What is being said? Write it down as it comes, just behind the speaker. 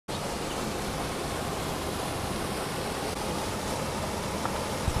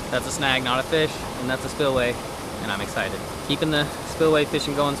That's a snag, not a fish, and that's a spillway, and I'm excited. Keeping the spillway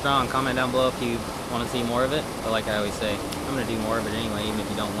fishing going strong. Comment down below if you want to see more of it, but like I always say, I'm going to do more of it anyway, even if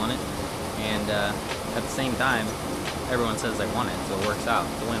you don't want it. And at the same time, everyone says they want it, so it works out.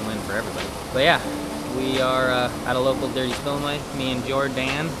 It's a win-win for everybody. But yeah, we are at a local dirty spillway, me and Jor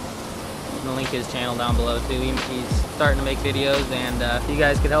Dan. I'm gonna link his channel down below too. He's starting to make videos, and if you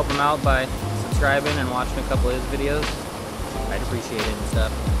guys could help him out by subscribing and watching a couple of his videos, I'd appreciate it and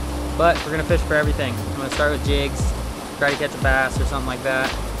stuff. But we're gonna fish for everything. I'm gonna start with jigs, try to catch a bass or something like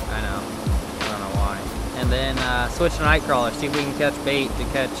that. I don't know why. And then switch to nightcrawler, see if we can catch bait to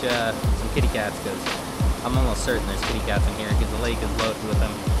catch some kitty cats, because I'm almost certain there's kitty cats in here because the lake is loaded with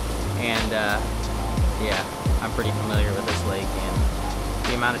them. And yeah, I'm pretty familiar with this lake, and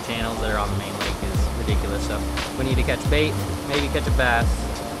the amount of channels that are on the main lake is ridiculous. So we need to catch bait, maybe catch a bass,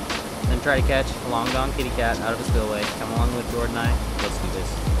 then try to catch a long gone kitty cat out of a spillway. Come along with Jor Dan and I. Let's do this.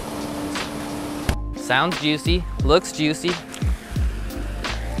 Sounds juicy, looks juicy.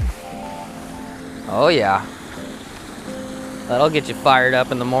 Oh yeah. That'll get you fired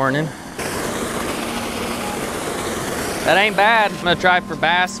up in the morning. That ain't bad. I'm gonna try for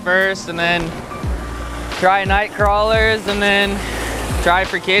bass first, and then try night crawlers, and then try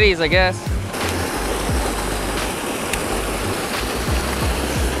for kitties, I guess.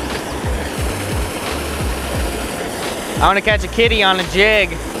 I want to catch a kitty on a jig.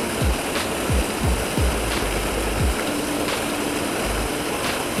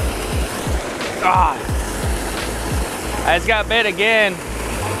 Ah, I just got bit again.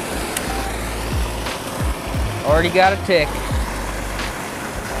 Already got a tick.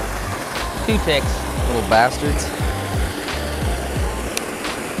 2 ticks. Little bastards.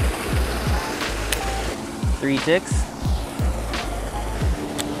 3 ticks.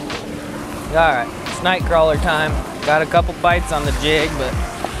 Alright, it's night crawler time. Got a couple bites on the jig, but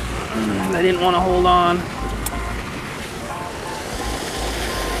I didn't want to hold on.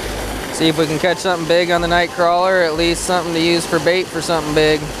 See if we can catch something big on the night crawler, or at least something to use for bait for something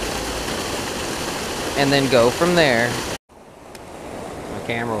big. And then go from there. My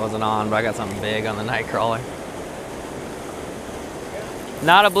camera wasn't on, but I got something big on the night crawler.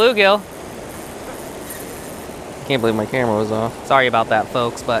 Not a bluegill. Can't believe my camera was off. Sorry about that,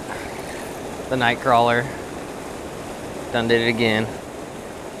 folks, but the night crawler done did it again.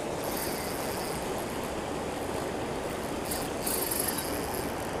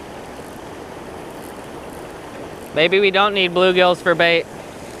 Maybe we don't need bluegills for bait.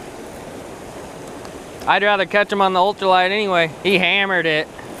 I'd rather catch them on the ultralight anyway. He hammered it.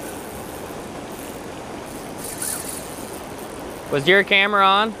 Was your camera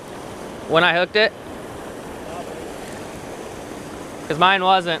on when I hooked it? Because mine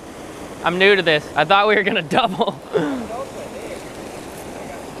wasn't. I'm new to this. I thought we were gonna double.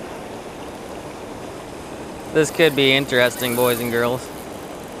 This could be interesting, boys and girls.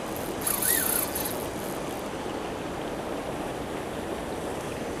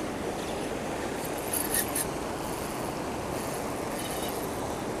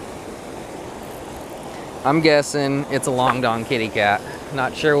 I'm guessing it's a long gone kitty cat.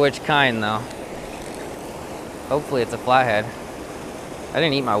 Not sure which kind though. Hopefully it's a flathead. I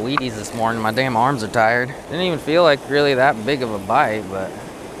didn't eat my Wheaties this morning. My damn arms are tired. Didn't even feel like really that big of a bite, but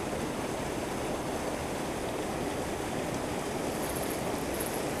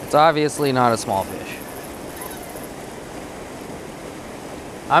it's obviously not a small fish.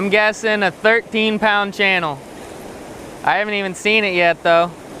 I'm guessing a 13-pound channel. I haven't even seen it yet though.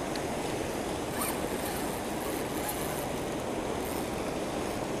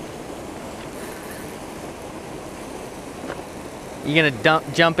 You gonna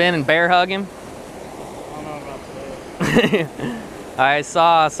jump in and bear hug him? I don't know about today. I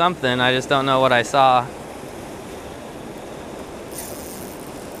saw something, I just don't know what I saw.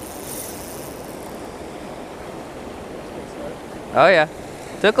 Oh yeah,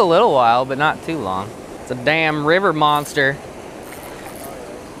 took a little while, but not too long. It's a damn river monster.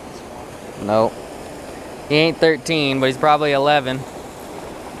 Nope. He ain't 13, but he's probably 11.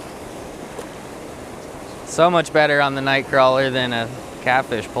 So much better on the night crawler than a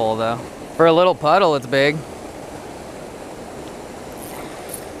catfish pole though. For a little puddle, it's big.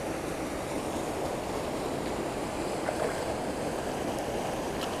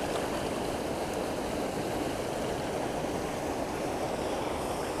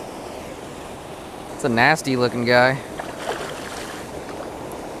 It's a nasty looking guy.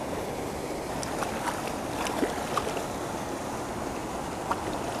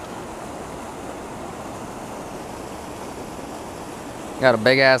 Got a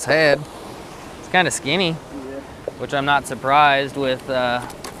big ass head. It's kind of skinny, which I'm not surprised with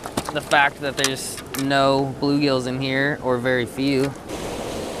the fact that there's no bluegills in here, or very few.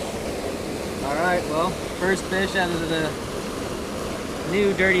 All right, well, first fish out of the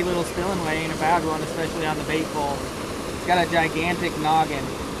new dirty little spillin way. Ain't a bad one, especially on the bait pole. It's got a gigantic noggin.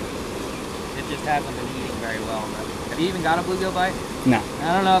 It just hasn't been eating very well. But have you even got a bluegill bite? No.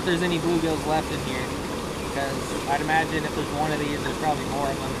 I don't know if there's any bluegills left in here, because I'd imagine if there's one of these, there's probably more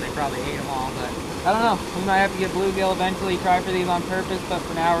of them. They probably ate them all, but I don't know. We might have to get bluegill eventually, try for these on purpose, but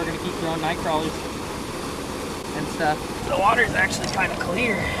for now we're gonna keep throwing night crawlers and stuff. The water's actually kind of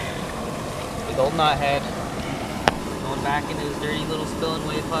clear. Big old knothead. Going back into his dirty little spillin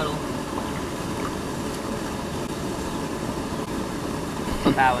way puddle.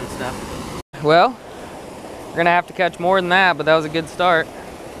 Bowing stuff. Well, we're gonna have to catch more than that, but that was a good start.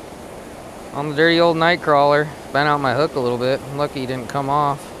 On the dirty old night crawler. Bent out my hook a little bit. I'm lucky he didn't come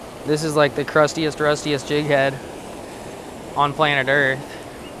off. This is like the crustiest, rustiest jig head on planet Earth.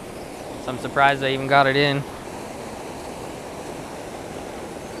 So I'm surprised I even got it in.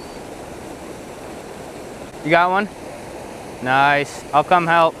 You got one? Nice. I'll come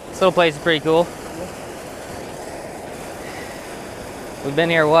help. This little place is pretty cool. We've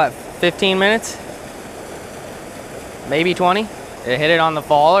been here, what, 15 minutes? Maybe 20? Did it hit it on the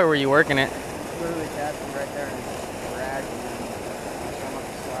fall, or were you working it? Literally casting right there and dragging and I'm up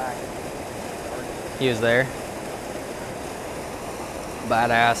the slack. He was there.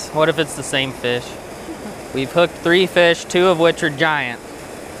 Badass. What if it's the same fish? We've hooked 3 fish, 2 of which are giant.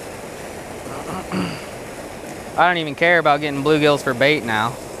 I don't even care about getting bluegills for bait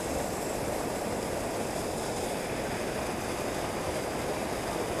now.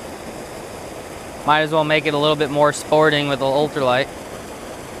 Might as well make it a little bit more sporting with the ultralight.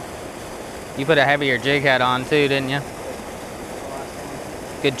 You put a heavier jig head on too, didn't you?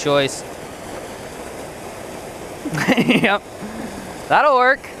 Good choice. Yep, that'll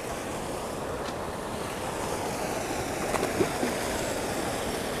work.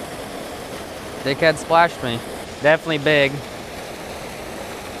 Dickhead splashed me. Definitely big.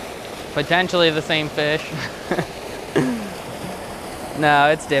 Potentially the same fish. No,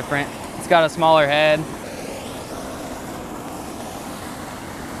 it's different. It's got a smaller head.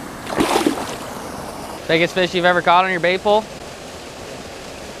 Biggest fish you've ever caught on your bait pole?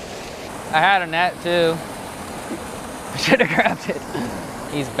 I had a net too. I should have grabbed it.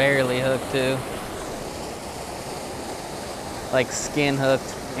 He's barely hooked too. Like skin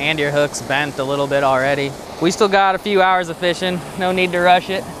hooked. And your hook's bent a little bit already. We still got a few hours of fishing. No need to rush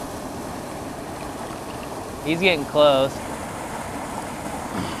it. He's getting close.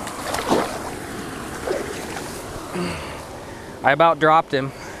 I about dropped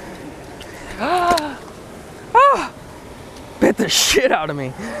him. Bit the shit out of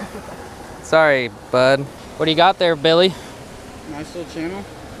me. Sorry, bud. What do you got there, Billy? Nice little channel,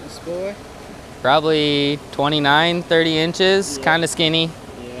 a spillway. Probably 29, 30 inches, Yeah. kind of skinny.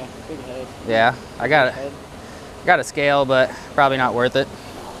 Yeah, big head. Yeah, I got a scale, but probably not worth it.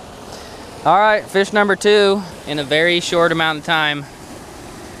 All right, fish number 2 in a very short amount of time.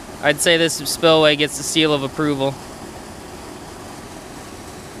 I'd say this spillway gets the seal of approval.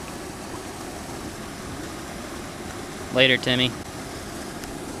 Later, Timmy.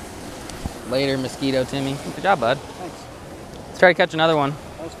 Later, Mosquito Timmy. Good job, bud. Thanks. Let's try to catch another one.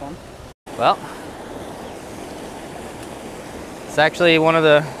 That was fun. Well, it's actually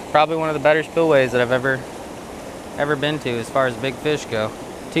probably one of the better spillways that I've ever been to as far as big fish go.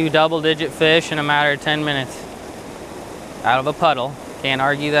 2 double-digit fish in a matter of 10 minutes. Out of a puddle. Can't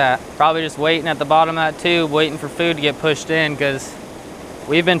argue that. Probably just waiting at the bottom of that tube, waiting for food to get pushed in, because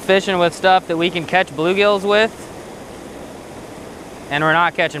we've been fishing with stuff that we can catch bluegills with, and we're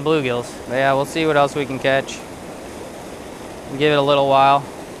not catching bluegills. But yeah, we'll see what else we can catch. Give it a little while.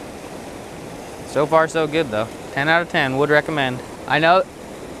 So far, so good though. 10 out of 10, would recommend. I know.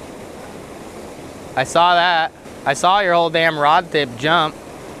 I saw that. I saw your whole damn rod tip jump.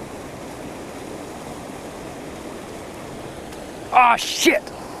 Oh shit!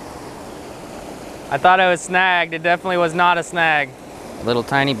 I thought I was snagged. It definitely was not a snag. A little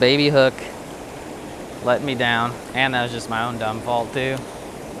tiny baby hook let me down. And that was just my own dumb fault too.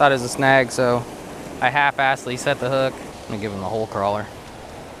 Thought it was a snag, so I half-assedly set the hook. I'm gonna give him the whole crawler.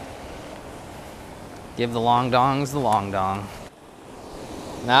 Give the long dongs the long dong.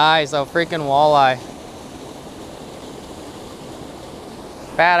 Nice, a freaking walleye.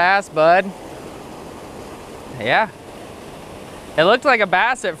 Badass, bud. Yeah. It looked like a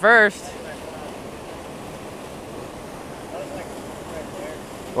bass at first.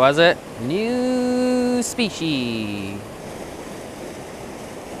 Was it? New species.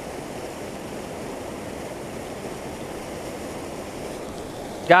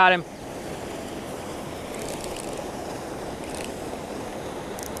 Got him.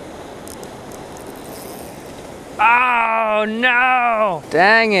 Oh no!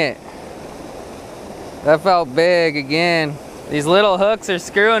 Dang it. That felt big again. These little hooks are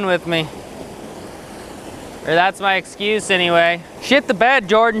screwing with me. Or that's my excuse anyway. Shit the bed,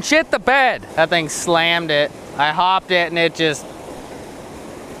 Jordan, shit the bed. That thing slammed it. I hopped it and it just...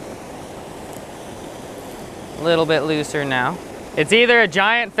 a little bit looser now. It's either a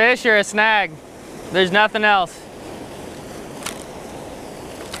giant fish or a snag. There's nothing else.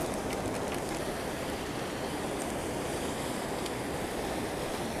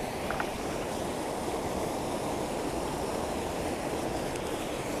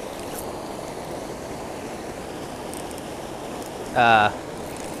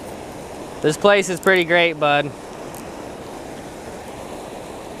 This place is pretty great, bud.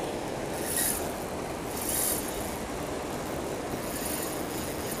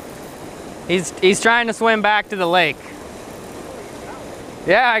 He's trying to swim back to the lake.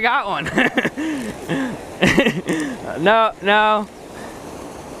 Yeah, I got one. No.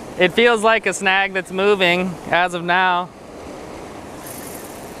 It feels like a snag that's moving as of now.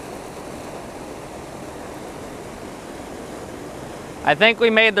 I think we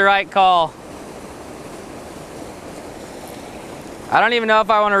made the right call. I don't even know if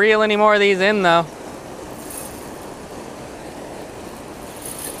I want to reel any more of these in though.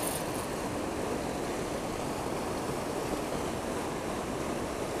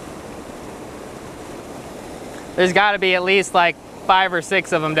 There's got to be at least like 5 or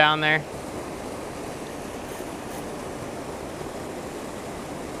 6 of them down there.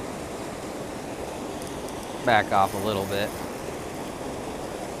 Back off a little bit.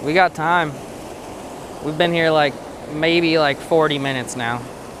 We got time. We've been here like maybe like 40 minutes now.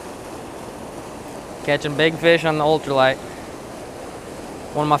 Catching big fish on the ultralight.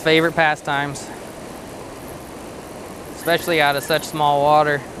 One of my favorite pastimes. Especially out of such small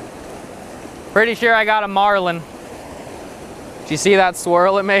water. Pretty sure I got a marlin. Did you see that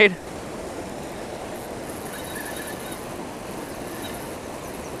swirl it made?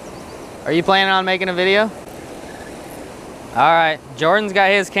 Are you planning on making a video? Alright, Jordan's got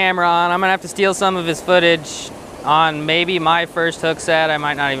his camera on. I'm gonna have to steal some of his footage on maybe my first hook set. I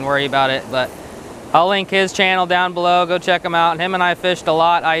might not even worry about it, but I'll link his channel down below. Go check him out. Him and I fished a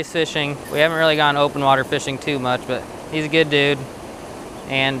lot ice fishing. We haven't really gone open water fishing too much, but he's a good dude.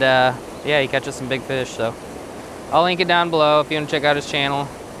 And yeah, he catches some big fish, so I'll link it down below if you want to check out his channel.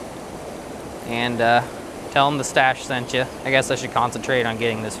 And tell him the Stache sent you. I guess I should concentrate on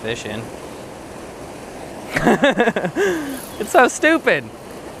getting this fish in. It's so stupid.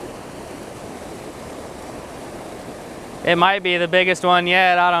 It might be the biggest one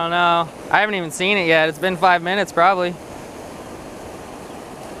yet, I don't know. I haven't even seen it yet. It's been 5 minutes probably.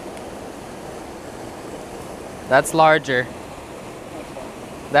 That's larger.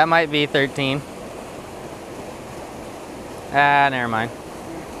 That might be 13. Ah, never mind.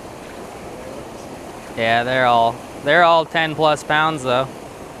 Yeah, they're all 10 plus pounds though.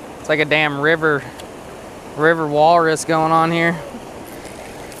 It's like a damn river walrus going on here.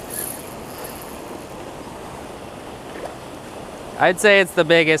 I'd say it's the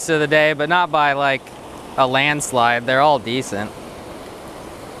biggest of the day, but not by like a landslide. They're all decent.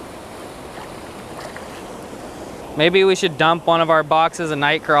 Maybe we should dump one of our boxes of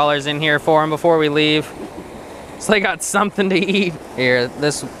night crawlers in here for them before we leave, so they got something to eat. Here,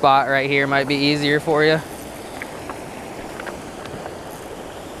 this spot right here might be easier for you.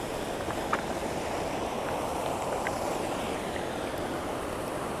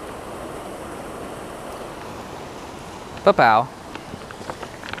 Pa-pow.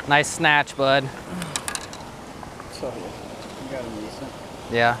 Nice snatch, bud. So, you got him decent.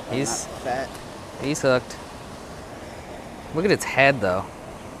 Yeah, Not fat. he's hooked. Look at its head though.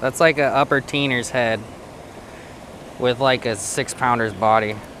 That's like a upper teener's head with like a 6-pounder's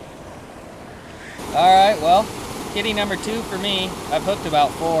body. All right, well, kitty number 2 for me. I've hooked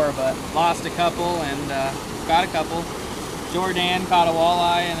about 4, but lost a couple and got a couple. Jor Dan caught a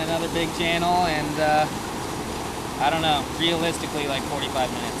walleye in another big channel, and I don't know, realistically like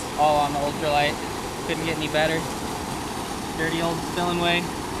 45 minutes. All on the ultralight. Couldn't get any better. Dirty old spillin,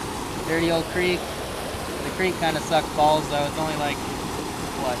 dirty old creek. The creek kind of sucks balls though. It's only like,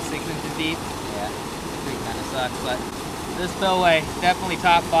 what, 6 inches deep? Yeah, the creek kind of sucks, but this spillway, definitely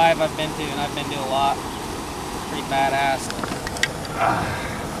top 5 I've been to, and I've been to a lot. Pretty badass.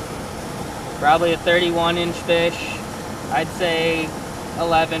 Probably a 31-inch fish. I'd say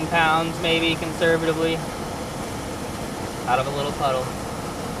 11 pounds maybe, conservatively. Out of a little puddle.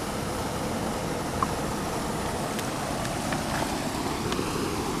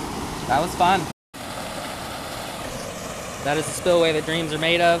 That was fun. That is the spillway that dreams are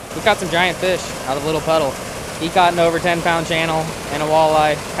made of. We caught some giant fish out of a little puddle. He caught an over 10-pound channel and a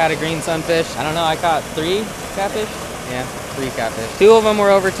walleye. Had a green sunfish. I don't know, I caught 3 catfish? Yeah, 3 catfish. 2 of them were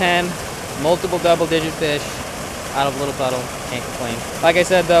over 10. Multiple double-digit fish out of Little Puddle. Can't complain. Like I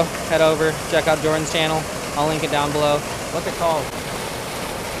said though, head over, check out Jordan's channel. I'll link it down below. What's it called?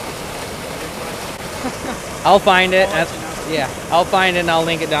 I'll find it. Yeah, I'll find it and I'll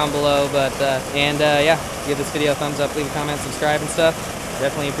link it down below. But yeah, give this video a thumbs up, leave a comment, subscribe and stuff.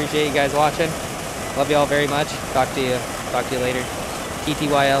 Definitely appreciate you guys watching. Love you all very much. Talk to you later.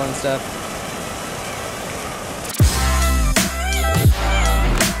 TTYL and stuff.